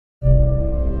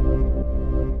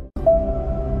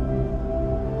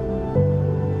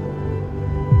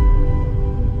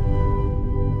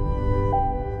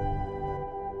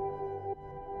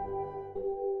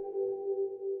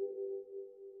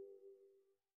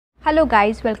Hello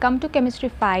guys, welcome to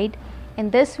Chemistrified. In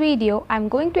this video, I am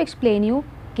going to explain you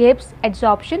Gibbs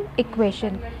adsorption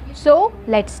equation. So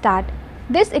let's start.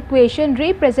 This equation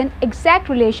represents exact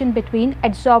relation between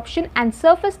adsorption and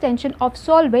surface tension of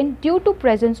solvent due to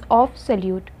presence of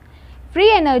solute.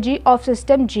 Free energy of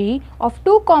system G of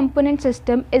two component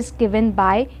system is given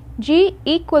by G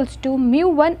equals to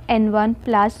mu1 n1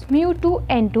 plus mu2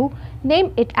 n2.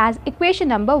 Name it as equation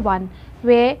number 1,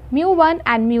 where mu1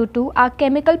 and mu2 are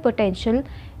chemical potential,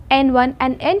 n1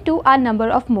 and n2 are number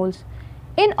of moles.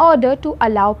 In order to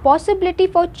allow possibility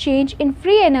for change in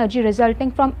free energy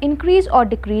resulting from increase or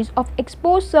decrease of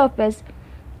exposed surface,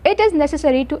 it is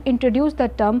necessary to introduce the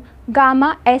term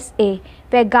gamma SA,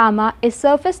 where gamma is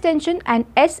surface tension and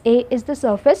SA is the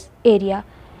surface area.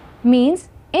 Means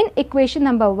in equation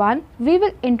number 1, we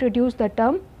will introduce the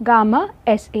term gamma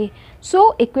SA.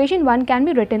 So equation 1 can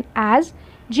be written as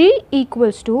G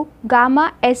equals to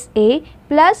gamma SA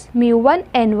plus mu1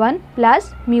 n1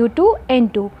 plus mu2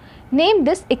 n2. Name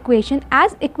this equation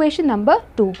as equation number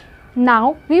 2.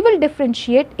 Now we will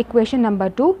differentiate equation number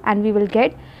 2 and we will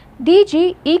get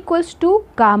dG equals to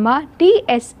gamma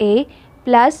dSA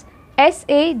plus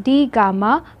SA d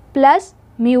gamma plus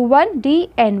mu1 d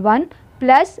n1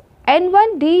 plus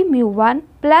n1 d mu1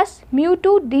 plus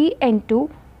mu2 d n2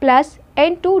 plus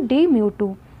n2 d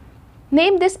mu2.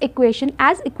 Name this equation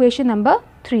as equation number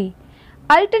 3.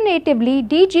 Alternatively,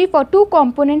 dG for two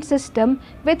component system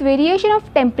with variation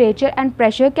of temperature and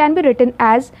pressure can be written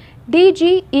as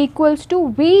dG equals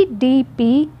to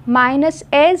VdP minus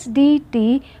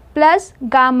SdT plus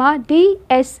gamma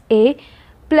dSA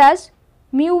plus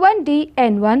mu1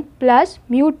 dN1 plus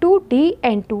mu2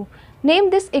 dN2.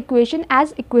 Name this equation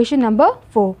as equation number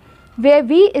 4, where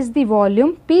V is the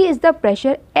volume, P is the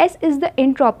pressure, S is the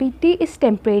entropy, T is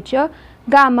temperature,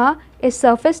 gamma is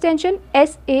surface tension,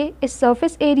 SA is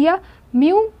surface area,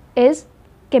 mu is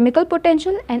chemical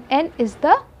potential and N is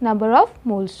the number of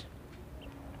moles.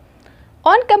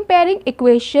 On comparing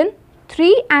equation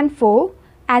 3 and 4,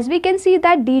 as we can see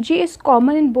that dG is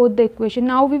common in both the equation.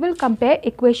 Now we will compare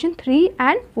equation 3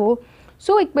 and 4.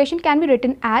 So equation can be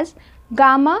written as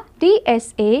gamma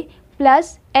dSA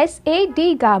plus SA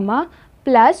d gamma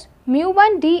plus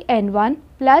mu1 d n1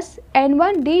 plus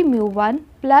n1 d mu1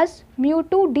 plus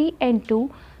mu2 d n2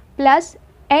 plus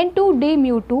n2 d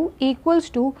mu2 equals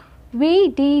to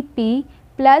VdP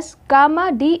plus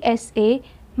gamma dSA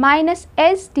minus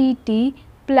SdT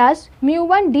plus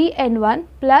mu1 d n1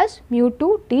 plus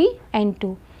mu2 d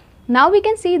n2. Now we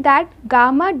can see that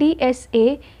gamma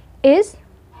dSA is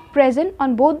present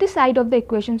on both the side of the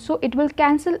equation, so it will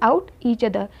cancel out each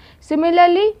other.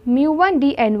 Similarly, mu1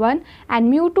 dN1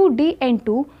 and mu2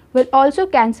 dN2 will also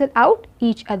cancel out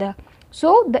each other.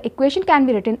 So the equation can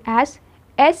be written as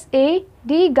SA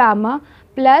d gamma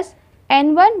plus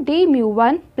N1 d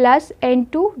mu1 plus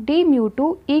N2 d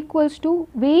mu2 equals to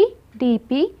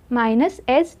VdP minus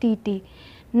SdT.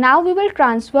 Now we will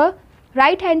transfer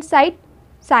right hand side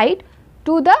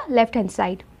to the left hand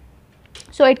side.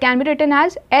 So it can be written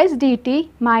as SdT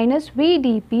minus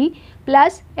VdP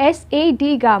plus SA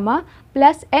d gamma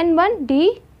plus N1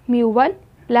 d mu1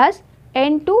 plus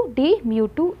N2 d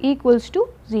mu2 equals to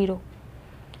 0.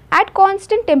 At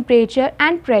constant temperature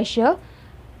and pressure,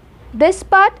 this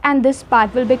part and this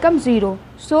part will become 0.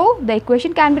 So the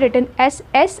equation can be written as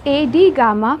SA d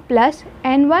gamma plus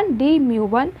N1 d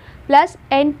mu1 plus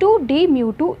N2 d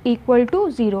mu2 equal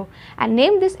to 0, and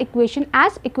name this equation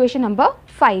as equation number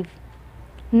 5.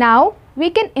 Now we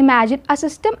can imagine a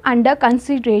system under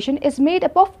consideration is made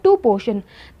up of two portions,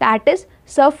 that is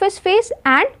surface phase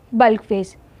and bulk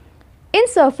phase. In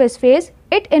surface phase,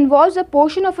 it involves a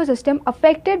portion of a system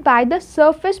affected by the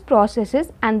surface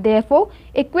processes, and therefore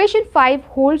equation 5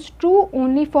 holds true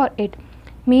only for it.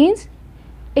 Means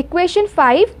equation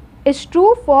 5 is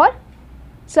true for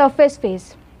surface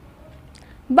phase.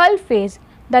 Bulk phase,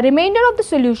 the remainder of the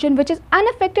solution which is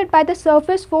unaffected by the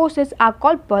surface forces are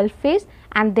called bulk phase,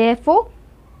 and therefore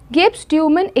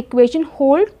Gibbs-Duman equation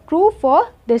hold true for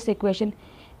this equation.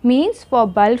 Means for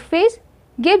bulk phase,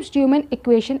 Gibbs-Duman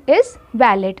equation is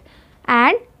valid,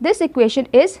 and this equation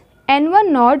is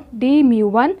N1 naught d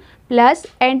mu1 plus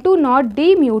N2 naught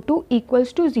d mu2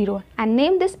 equals to 0, and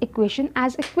name this equation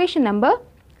as equation number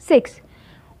 6.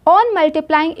 On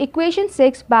multiplying equation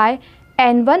 6 by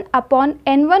N1 upon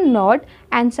N1 naught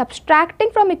and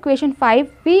subtracting from equation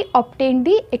 5, we obtain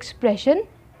the expression.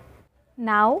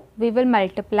 Now we will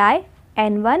multiply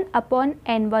N1 upon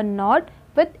N1 naught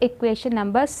with equation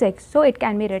number 6. So it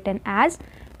can be written as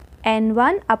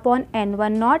N1 upon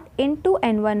N1 naught into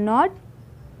N1 naught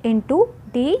into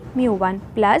d mu1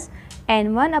 plus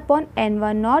N1 upon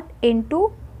N1 naught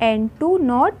into N2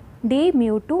 naught d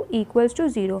mu 2 equals to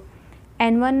 0.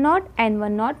 N1 naught,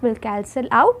 N1 naught will cancel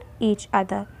out each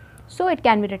other. So it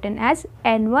can be written as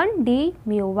N1 d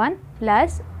mu 1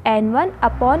 plus N1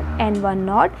 upon N1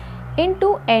 naught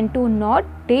into N2 naught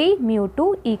d mu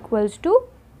 2 equals to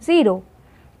 0.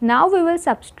 Now we will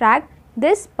subtract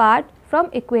this part from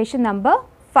equation number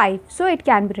 5. So it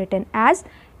can be written as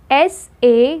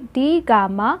SA d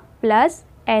gamma plus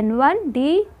N1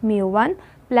 d mu 1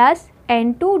 plus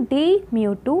N2 d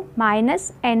mu 2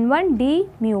 minus N1 d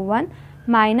mu 1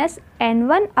 minus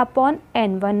N1 upon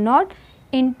N1 naught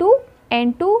into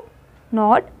N2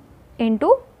 naught into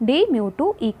d mu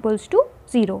 2 equals to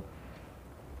 0.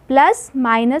 Plus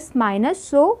minus minus,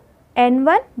 so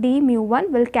N1 d mu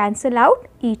 1 will cancel out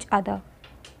each other.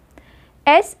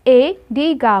 SA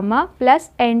d gamma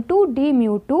plus N2 d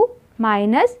mu 2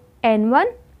 minus N1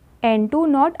 N2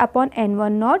 naught upon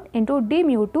N1 naught into d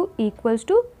mu 2 equals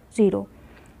to 0.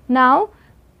 Now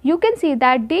you can see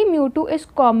that d mu 2 is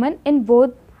common in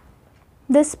both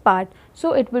this part.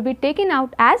 So it will be taken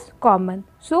out as common.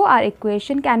 So our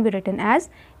equation can be written as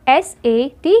SA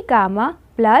d gamma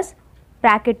plus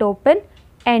bracket open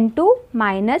N2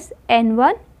 minus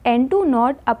N1 N2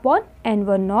 naught upon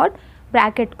N1 naught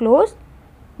bracket close,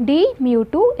 d mu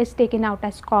 2 is taken out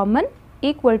as common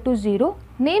equal to 0.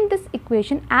 Name this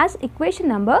equation as equation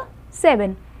number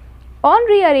 7. On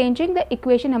rearranging the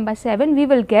equation number 7, we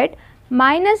will get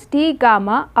minus d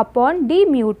gamma upon d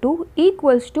mu 2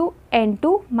 equals to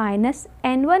N2 minus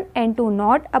N1 N2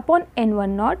 naught upon N1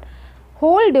 naught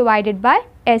whole divided by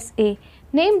SA.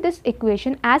 Name this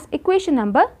equation as equation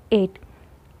number 8,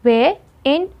 where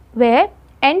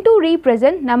N2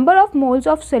 represent number of moles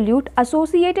of solute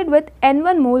associated with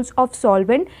N1 moles of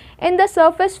solvent in the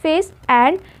surface phase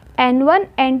and N1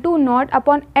 N2 naught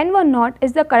upon N1 naught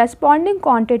is the corresponding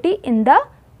quantity in the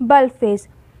bulk phase.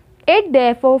 It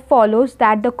therefore follows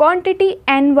that the quantity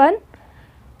N2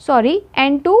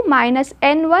 minus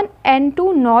N1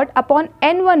 N2 naught upon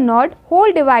N1 naught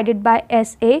whole divided by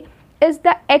SA is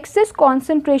the excess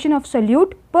concentration of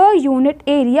solute per unit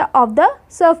area of the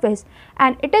surface,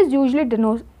 and it is usually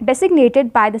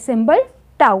designated by the symbol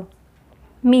tau.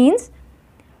 Means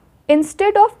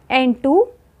instead of N2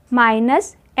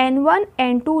 minus N1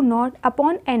 N2 naught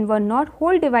upon N1 naught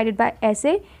whole divided by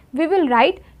SA, we will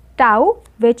write tau,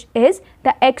 which is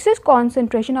the excess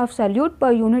concentration of solute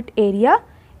per unit area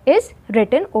is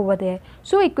written over there.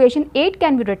 So equation 8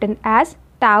 can be written as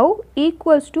tau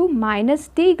equals to minus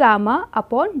d gamma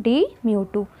upon d mu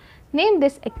 2. Name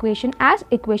this equation as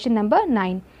equation number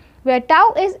 9, where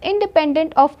tau is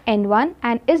independent of N1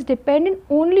 and is dependent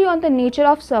only on the nature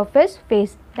of surface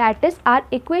phase, that is our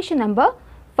equation number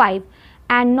 5,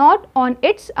 and not on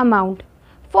its amount.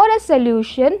 For a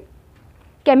solution,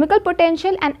 chemical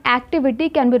potential and activity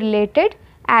can be related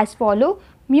as follow: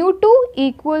 mu 2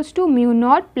 equals to mu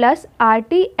naught plus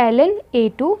RT ln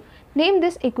A2. Name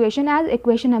this equation as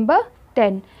equation number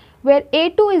 10, where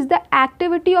A2 is the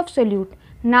activity of solute.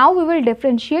 Now we will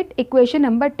differentiate equation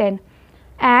number 10,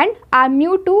 and our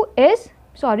mu 2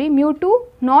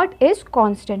 naught is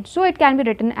constant. So it can be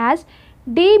written as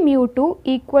d mu 2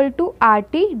 equal to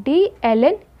RT d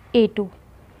ln A2.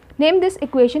 Name this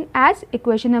equation as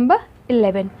equation number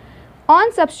 11.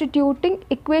 On substituting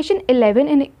equation 11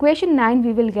 in equation 9,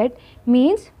 we will get,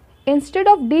 means instead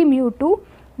of d mu 2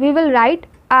 we will write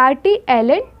RT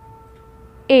ln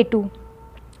A2.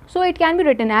 So it can be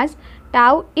written as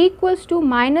tau equals to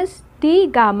minus d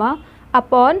gamma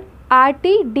upon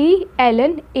RT d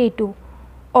ln A2,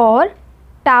 or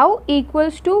tau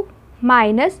equals to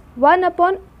minus 1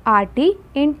 upon RT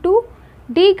into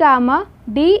d gamma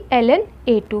d ln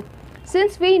A2.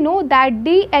 Since we know that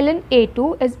d ln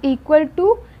A2 is equal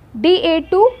to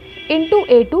dA2 into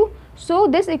A2, so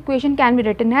this equation can be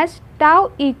written as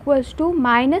tau equals to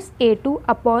minus A2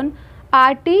 upon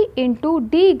RT into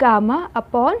d gamma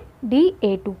upon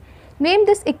dA2. Name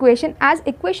this equation as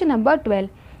equation number 12.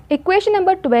 Equation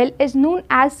number 12 is known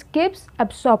as Gibbs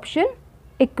absorption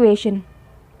equation.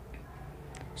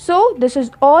 So this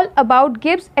is all about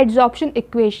Gibbs adsorption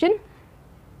equation.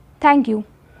 Thank you.